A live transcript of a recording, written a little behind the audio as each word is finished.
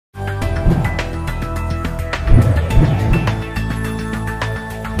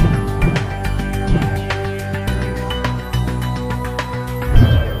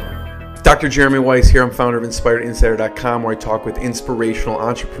Dr. Jeremy Weisz here. I'm founder of InspiredInsider.com, where I talk with inspirational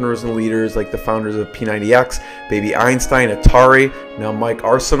entrepreneurs and leaders like the founders of P90 X, Baby Einstein, Atari, now Mike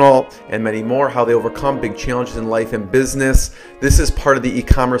Arsenault, and many more, how they overcome big challenges in life and business. This is part of the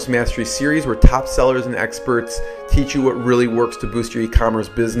e-commerce mastery series where top sellers and experts teach you what really works to boost your e-commerce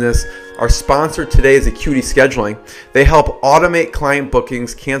business. Our sponsor today is Acuity Scheduling. They help automate client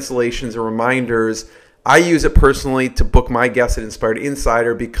bookings, cancellations, and reminders. I use it personally to book my guests at Inspired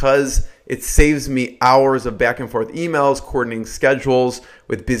Insider because it saves me hours of back and forth emails, coordinating schedules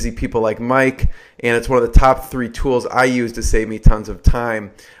with busy people like Mike, and it's one of the top 3 tools I use to save me tons of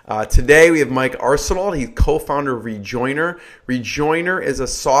time. Today we have Mike Arsenault. He's co-founder of Rejoiner. Rejoiner is a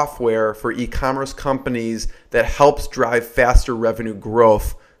software for e-commerce companies that helps drive faster revenue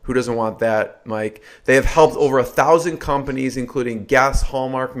growth. Who doesn't want that, Mike? They have helped over 1,000 companies, including Guess,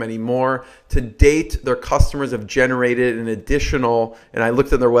 Hallmark, many more. To date, their customers have generated an additional, and I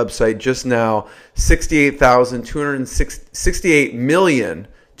looked at their website just now,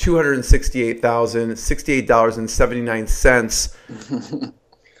 $68,268,268,068.79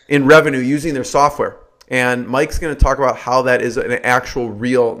 in revenue using their software. And Mike's going to talk about how that is an actual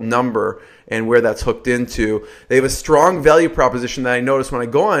real number and where that's hooked into. They have a strong value proposition that I noticed when I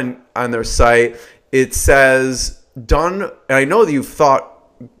go on their site. It says, done, and I know that you've thought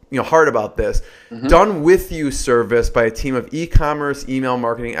hard about this, done with you service by a team of e-commerce, email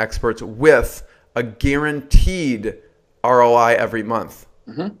marketing experts with a guaranteed ROI every month.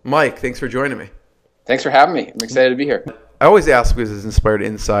 Mike, thanks for joining me. Thanks for having me. I'm excited to be here. I always ask this as Inspired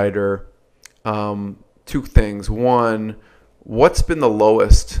Insider, 2 things. One, what's been the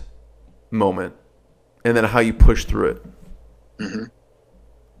lowest moment, and then how you push through it?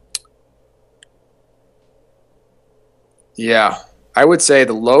 Yeah, I would say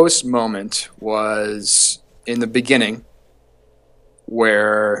the lowest moment was in the beginning,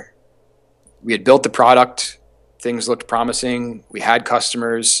 where we had built the product, things looked promising, we had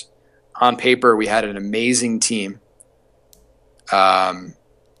customers. On paper, we had an amazing team.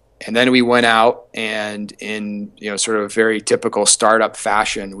 And then we went out and in sort of very typical startup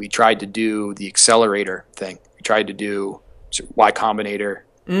fashion, we tried to do the accelerator thing. We tried to do Y Combinator,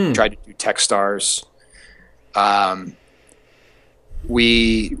 tried to do Techstars.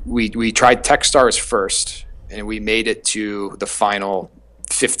 We tried Techstars first, and we made it to the final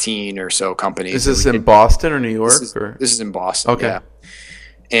 15 or so companies. Is this in Boston or New York? This is in Boston. Okay. Yeah.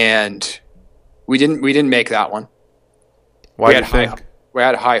 And we didn't make that one. Why do you think? We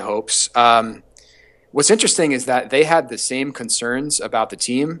had high hopes. What's interesting is that they had the same concerns about the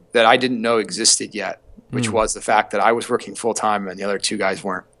team that I didn't know existed yet, which was the fact that I was working full time and the other 2 guys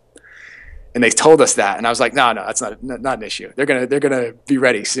weren't. And they told us that, and I was like, no, that's not an issue. They're gonna be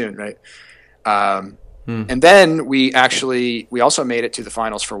ready soon, right? And then we also made it to the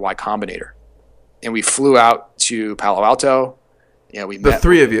finals for Y Combinator, and we flew out to Palo Alto. We met the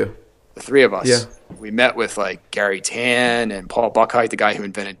 3 of you. The 3 of us. Yeah. We met with like Gary Tan and Paul Buchheit, the guy who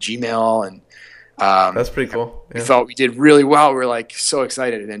invented Gmail, and that's pretty cool. Yeah. We felt we did really well. We were like so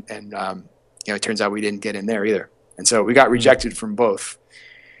excited, and it turns out we didn't get in there either, and so we got rejected from both.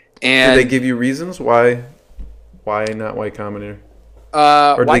 And did they give you reasons why not Y Combinator?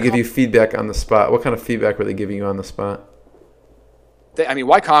 Or did they give you feedback on the spot? What kind of feedback were they giving you on the spot?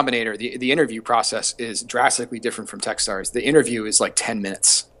 Y Combinator, the interview process is drastically different from Techstars. The interview is like 10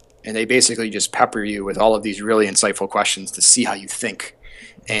 minutes. And they basically just pepper you with all of these really insightful questions to see how you think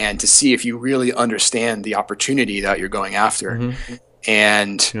and to see if you really understand the opportunity that you're going after.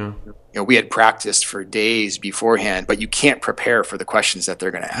 And we had practiced for days beforehand, but you can't prepare for the questions that they're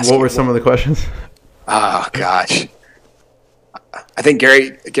going to ask. What were some of the questions? Oh, gosh. I think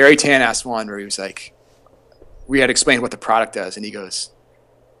Gary Tan asked one where he was like, we had explained what the product does, and he goes,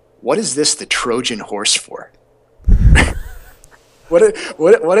 "What is this the Trojan horse for?" This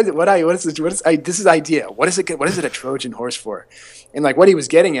is idea. What is it a Trojan horse for? And like what he was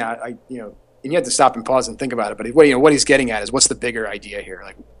getting at, and you had to stop and pause and think about it. But what he's getting at is, what's the bigger idea here?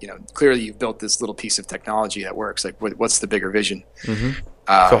 Like, clearly you've built this little piece of technology that works. Like, what's the bigger vision? So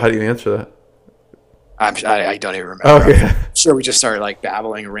how do you answer that? I don't even remember. Okay. I'm sure we just started like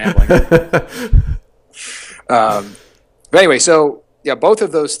babbling and rambling. But anyway, so yeah, both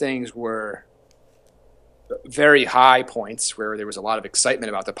of those things were very high points where there was a lot of excitement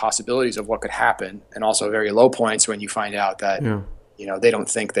about the possibilities of what could happen, and also very low points when you find out that they don't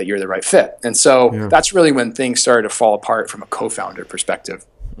think that you're the right fit. And so that's really when things started to fall apart from a co-founder perspective.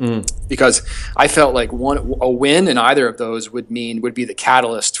 Because I felt like a win in either of those would be the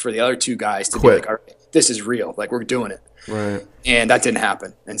catalyst for the other 2 guys to be like, all right, this is real, like we're doing it. Right. And that didn't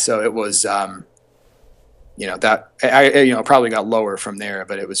happen. And so it was that I probably got lower from there,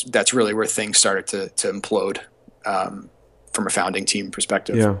 but that's really where things started to implode from a founding team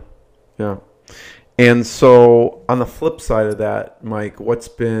perspective. Yeah. Yeah. And so on the flip side of that, Mike, what's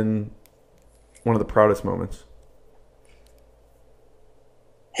been one of the proudest moments?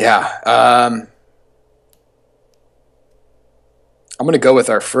 Yeah. I'm going to go with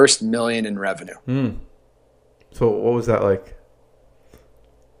our first $1 million in revenue. So what was that like?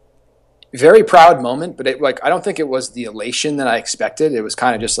 Very proud moment, but I don't think it was the elation that I expected. It was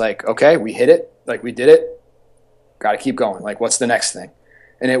kind of just like, okay, we hit it. Like, we did it. Got to keep going. Like, what's the next thing?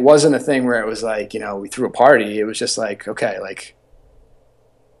 And it wasn't a thing where it was like, we threw a party. It was just like, okay, like,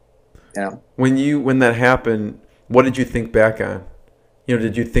 When that happened, what did you think back on?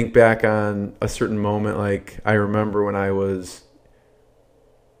 Did you think back on a certain moment? Like, I remember when I was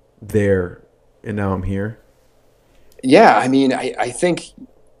there and now I'm here. Yeah. I mean, I think,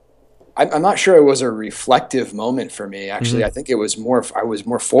 I'm not sure it was a reflective moment for me. Actually, I think I was more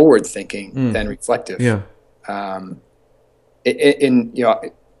forward thinking than reflective. Yeah. I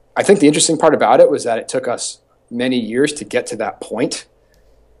think the interesting part about it was that it took us many years to get to that point,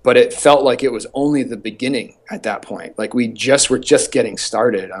 but it felt like it was only the beginning at that point. Like, we were just getting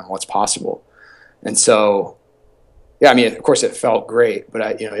started on what's possible. And so, yeah, I mean, of course it felt great,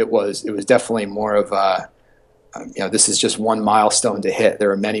 but it was definitely more of this is just one milestone to hit.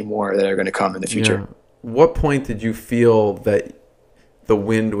 There are many more that are going to come in the future. Yeah. What point did you feel that the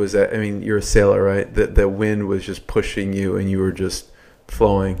wind was I mean, you're a sailor, right? That the wind was just pushing you and you were just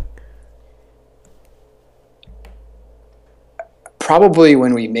flowing? Probably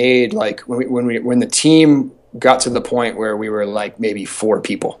when we made when the team got to the point where we were like maybe 4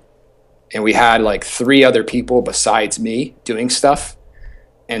 people, and we had like 3 other people besides me doing stuff.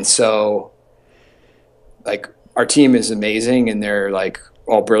 And so, like, our team is amazing and they're like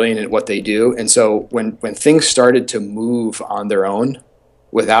all brilliant at what they do. And so when things started to move on their own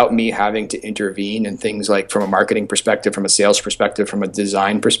without me having to intervene, and things like from a marketing perspective, from a sales perspective, from a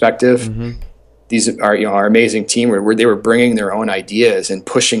design perspective, these are, our amazing team where they were bringing their own ideas and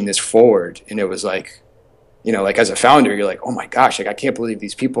pushing this forward. And it was like, like, as a founder, you're like, oh my gosh, like, I can't believe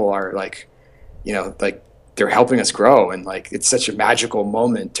these people are like, like, they're helping us grow. And like, it's such a magical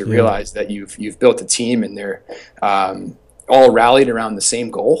moment to realize that you've built a team and they're all rallied around the same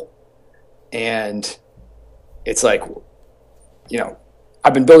goal. And it's like,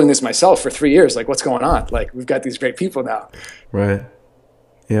 I've been building this myself for 3 years. Like, what's going on? Like, we've got these great people now. Right.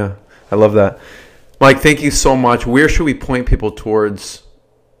 Yeah. I love that. Mike, thank you so much. Where should we point people towards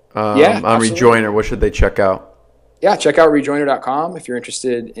on Rejoiner? What should they check out? Yeah, check out rejoiner.com if you're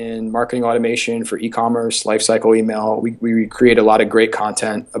interested in marketing automation for e-commerce, lifecycle email. We create a lot of great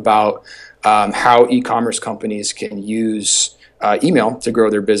content about how e-commerce companies can use email to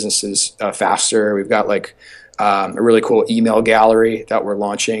grow their businesses faster. We've got like a really cool email gallery that we're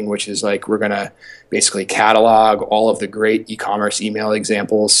launching, which is like, we're going to basically catalog all of the great e-commerce email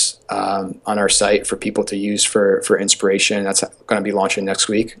examples on our site for people to use for inspiration. That's going to be launching next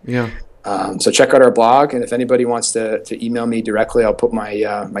week. Yeah. So check out our blog, and if anybody wants to email me directly, I'll put my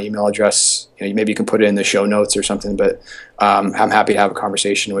email address. Maybe you can put it in the show notes or something. But I'm happy to have a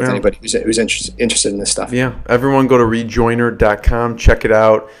conversation with anybody who's interested in this stuff. Yeah, everyone go to rejoiner.com, check it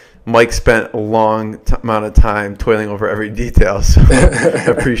out. Mike spent a long amount of time toiling over every detail, so I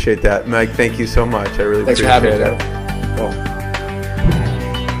appreciate that. Mike, thank you so much. I really appreciate it. Thanks for having me. Cool.